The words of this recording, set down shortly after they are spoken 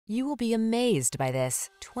You will be amazed by this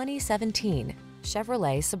 2017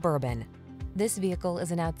 Chevrolet Suburban. This vehicle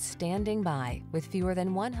is an outstanding buy with fewer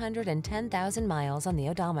than 110,000 miles on the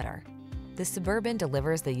odometer. The Suburban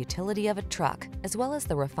delivers the utility of a truck, as well as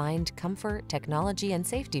the refined comfort, technology, and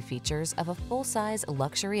safety features of a full-size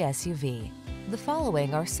luxury SUV. The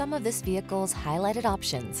following are some of this vehicle's highlighted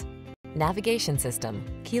options: navigation system,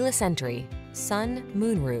 keyless entry, sun,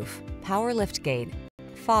 moonroof, power liftgate,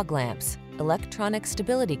 fog lamps, electronic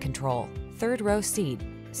stability control, third row seat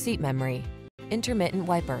memory, intermittent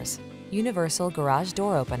wipers, universal garage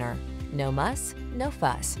door opener. No muss, no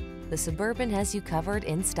fuss. The Suburban has you covered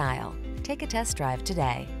in style. Take a test drive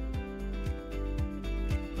today.